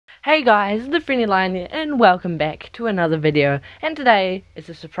Hey guys, the Friendly Lion here, and welcome back to another video. And today is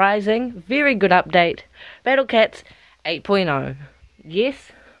a surprising, very good update, Battle Cats 8.0.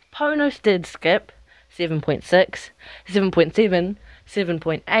 Yes, Ponos did skip 7.6, 7.7,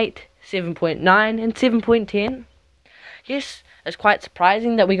 7.8, 7.9, and 7.10. Yes, it's quite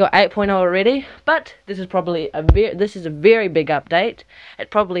surprising that we got 8.0 already, but this is probably a very big update. It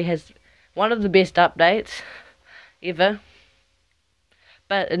probably has one of the best updates ever.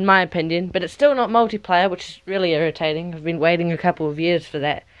 But in my opinion, but it's still not multiplayer, which is really irritating. I've been waiting a couple of years for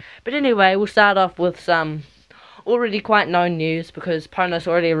that. But anyway, we'll start off with some already quite known news, because Ponos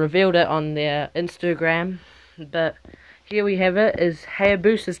already revealed it on their Instagram. But here we have it, is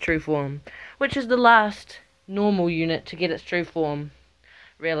Hayabusa's true form, which is the last normal unit to get its true form,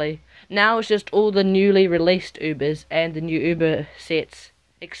 really. Now it's just all the newly released Ubers and the new Uber sets,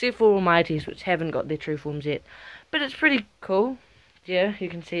 except for Almighties, which haven't got their true forms yet. But it's pretty cool. Yeah, you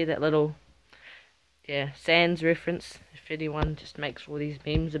can see that little, Sans reference, if anyone just makes all these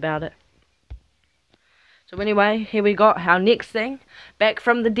memes about it. So anyway, here we got our next thing. Back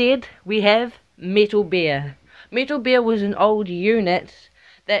from the dead, we have Metal Bear. Metal Bear was an old unit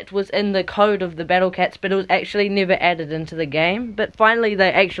that was in the code of the Battle Cats, but it was actually never added into the game. But finally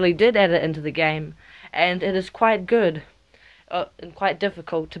they actually did add it into the game, and it is quite good, and quite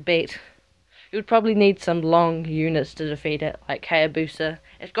difficult to beat. You would probably need some long units to defeat it, like Hayabusa.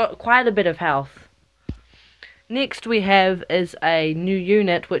 It's got quite a bit of health. Next we have is a new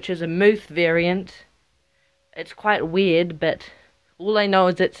unit, which is a Muth variant. It's quite weird, but all I know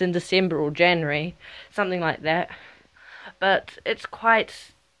is it's in December or January, something like that. But it's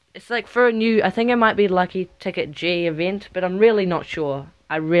like for a new, I think it might be Lucky Ticket G event, but I'm really not sure.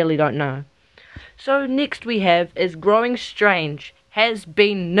 I really don't know. So next we have is Growing Strange has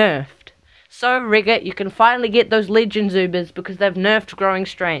been nerfed. So, Rigget, you can finally get those Legends Ubers because they've nerfed Growing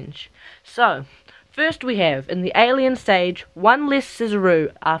Strange. So, first we have, in the Alien stage, one less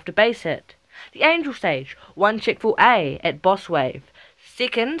Scizoroo after base hit. The Angel stage, one Chick-fil A at boss wave.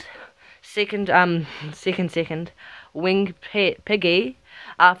 Second, Wing Piggy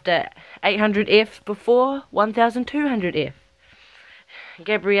after 800F before 1200F.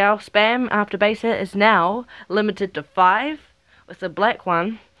 Gabrielle Spam after base hit is now limited to 5, with the black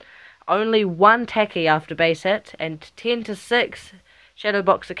one only 1 Tacky after base hit, and 10 to 6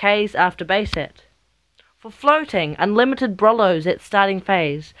 Shadowboxer Ks after base hit. For floating, unlimited Brollos at starting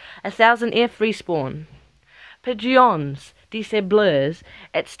phase, 1000 F respawn. Pigeons, Disableurs,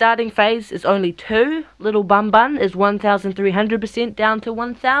 at starting phase is only 2, Little Bun Bun is 1300% down to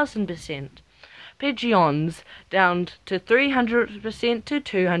 1000%. Pigeons down to 300% to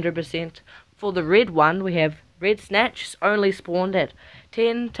 200%. For the red one, we have Red Snatch, only spawned at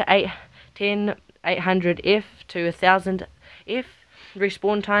 800 F to 1000 F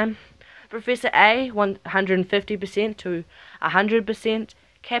respawn time. Professor A 150% to 100%.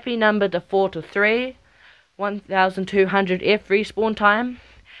 Cappy number to 4 to 3, 1200 F respawn time.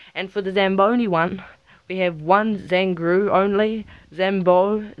 And for the Zamboni one, we have one Zangru only,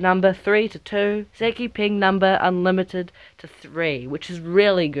 Zambo number 3 to 2, Zeki Ping number unlimited to 3, which is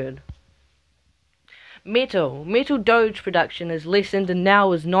really good. Metal Doge production is lessened and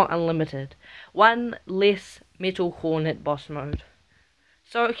now is not unlimited. One less Metal Hornet boss mode.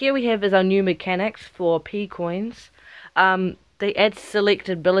 So here we have is our new mechanics for P coins. They add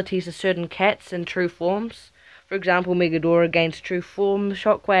selected abilities to certain cats in true forms. For example, Megadora gains true form,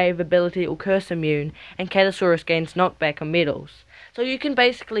 Shockwave ability or curse immune, and Catasaurus gains knockback on medals. So you can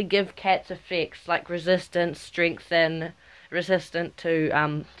basically give cats effects like resistance, strengthen, resistant to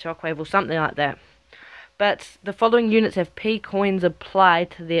Shockwave or something like that. But the following units have P coins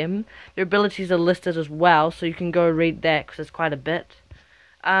applied to them. Their abilities are listed as well, so you can go read that because it's quite a bit.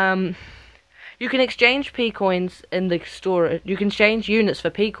 You can exchange P coins in the store. You can exchange units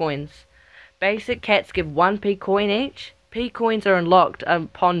for P coins. Basic cats give 1 P coin each. P coins are unlocked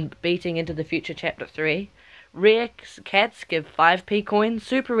upon beating into the future chapter 3. Rare cats give 5 P coins.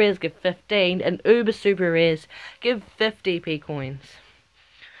 Super rares give 15, and Uber super rares give 50 P coins.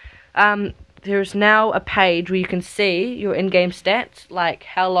 There's now a page where you can see your in-game stats, like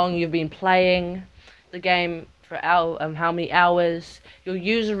how long you've been playing the game for how many hours, your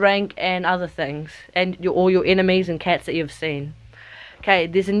user rank, and other things, and all your enemies and cats that you've seen. Okay,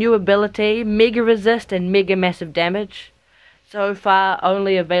 there's a new ability, Mega Resist and Mega Massive Damage. So far,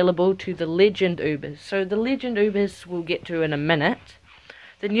 only available to the Legend Ubers. So the Legend Ubers we'll get to in a minute.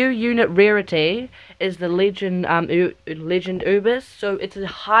 The new unit rarity is the Legend Ubers, so it's a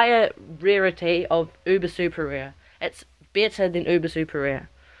higher rarity of Uber Super Rare. It's better than Uber Super Rare.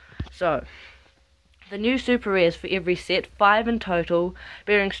 So, The new super rares for every set, 5 in total,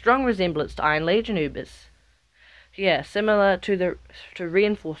 bearing strong resemblance to Iron Legion Ubers. Yeah, similar to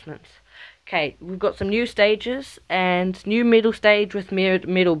reinforcements. Okay, we've got some new stages, and new medal stage with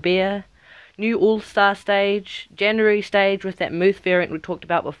medal bear, new all-star stage, January stage with that Muth variant we talked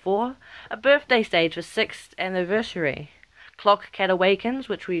about before, a birthday stage for 6th anniversary, Clock Cat Awakens,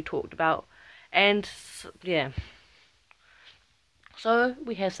 which we talked about, and yeah. So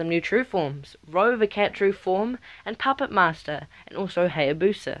we have some new true forms, Rover Cat true form, and Puppet Master, and also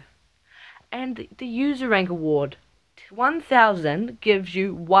Hayabusa. And the user rank award, 1000 gives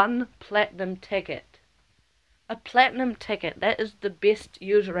you 1 platinum ticket. A platinum ticket, that is the best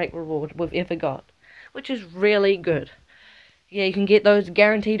user rank reward we've ever got, which is really good. Yeah, you can get those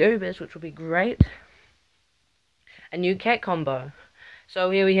guaranteed Ubers, which will be great. A new cat combo.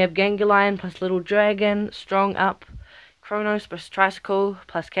 So here we have Gangolion plus Little Dragon, Strong Up, Kronos plus Tricycle,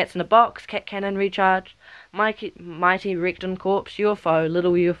 plus Cats in a Box, Cat Cannon Recharge, Mighty Recton Corpse, UFO,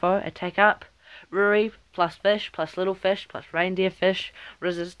 Little UFO, Attack Up, Ruri plus Fish plus Little Fish plus Reindeer Fish,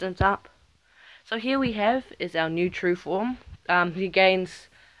 Resistance Up. So here we have is our new true form. He gains,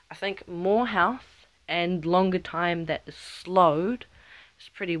 I think, more health and longer time that is slowed. It's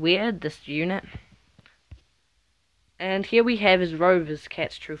pretty weird, this unit. And here we have his Rover's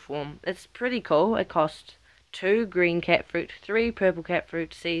Cat's true form. It's pretty cool. It costs 2 green cat fruit, 3 purple cat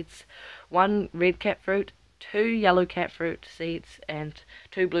fruit seeds, 1 red cat fruit, 2 yellow cat fruit seeds, and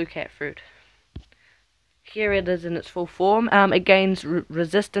 2 blue cat fruit. Here it is in its full form. It gains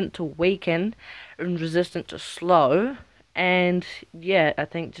resistant to weaken and resistant to slow, and yeah, I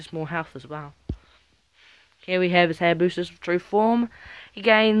think just more health as well. Here we have his Hayabusa's true form. He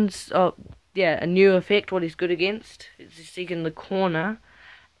gains a new effect, what he's good against. It's seek in the corner.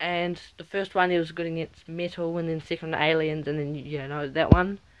 And the first one he was good against metal, and then second aliens, and then that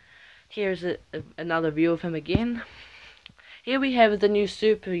one. Here's another view of him again. Here we have the new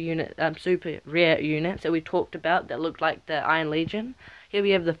super rare units that we talked about that looked like the Iron Legion. Here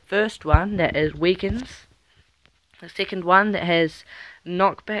we have the first one that is weakens, the second one that has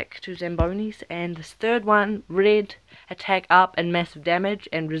knockback to Zambonis, and this third one red, attack up and massive damage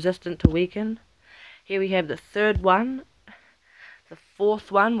and resistant to weaken. Here we have the third one. The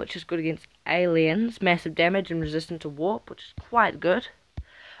fourth one, which is good against aliens, massive damage and resistant to warp, which is quite good.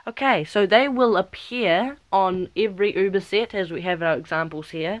 Okay, so they will appear on every Uber set, as we have our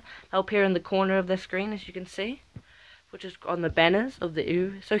examples here. They'll appear in the corner of the screen, as you can see, which is on the banners of the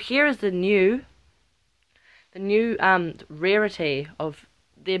Uber. So here is the new rarity of,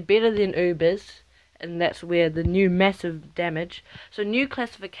 they're better than Ubers, and that's where the new massive damage. So new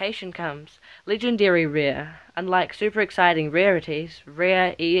classification comes. Legendary rare. Unlike super exciting rarities,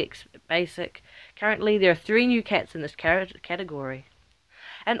 rare, EX, basic. Currently there are 3 new cats in this category.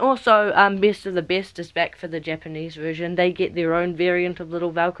 And also, best of the best is back for the Japanese version. They get their own variant of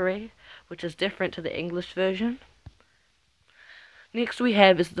Little Valkyrie, which is different to the English version. Next we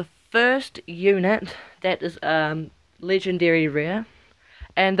have is the first unit that is legendary rare.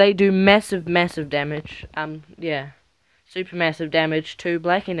 And they do massive damage. Super massive damage to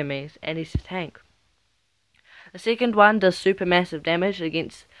black enemies and his tank. The second one does super massive damage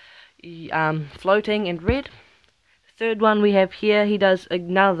against floating and red. The third one we have here, he does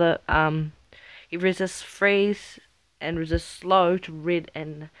another, he resists freeze and resists slow to red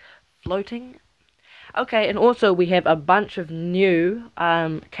and floating. Okay, and also we have a bunch of new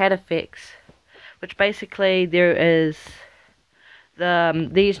cat effects, which basically there is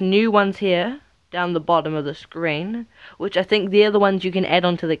these new ones here down the bottom of the screen, which I think they're the ones you can add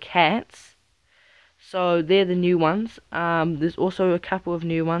onto the cats. So they're the new ones. There's also a couple of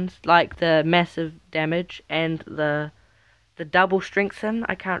new ones, like the massive damage and the double strengthen.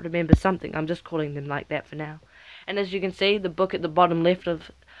 I can't remember something. I'm just calling them like that for now. And as you can see, the book at the bottom left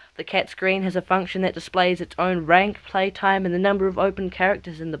of the cat screen has a function that displays its own rank, playtime, and the number of open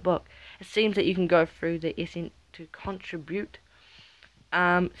characters in the book. It seems that you can go through the essence to contribute.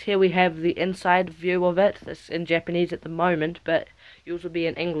 Here we have the inside view of it. It's in Japanese at the moment, but yours will be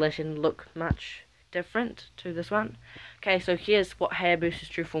in English and look much different to this one. Okay, so here's what Hayabusa's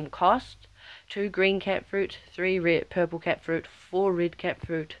true form cost. 2 green cat fruit, 3 purple cat fruit, 4 red cat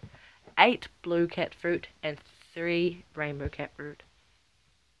fruit, 8 blue cat fruit, and 3 rainbow cat fruit.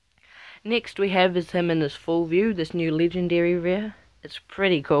 Next we have is him in his full view, this new legendary rare. It's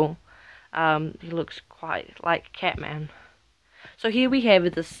pretty cool. He looks quite like Catman. So here we have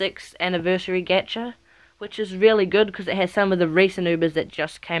the 6th anniversary gacha, which is really good because it has some of the recent Ubers that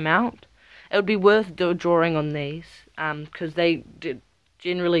just came out. It would be worth drawing on these, because they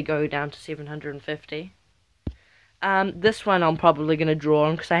generally go down to 750. This one I'm probably going to draw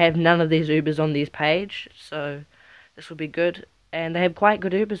on because I have none of these Ubers on this page, so this will be good. And they have quite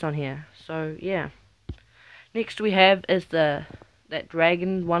good Ubers on here, so yeah. Next we have is that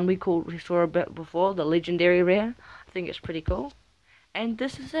dragon one we saw a bit before, the legendary rare. I think it's pretty cool. And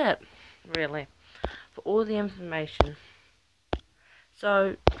this is it, really, for all the information.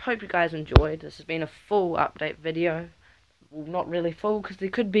 So, hope you guys enjoyed. This has been a full update video. Well, not really full, because there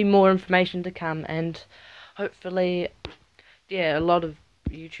could be more information to come, and hopefully, yeah, a lot of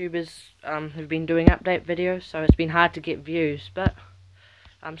YouTubers have been doing update videos, so it's been hard to get views, but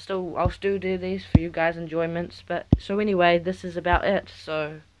I'll still do these for you guys' enjoyments. But so anyway, this is about it.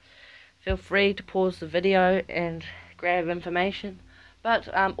 So feel free to pause the video and grab information. But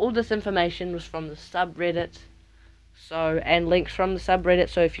all this information was from the subreddit, and links from the subreddit.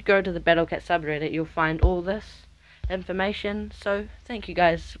 So if you go to the BattleCat subreddit, you'll find all this information. So thank you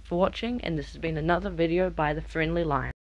guys for watching, and this has been another video by the Friendly Lion.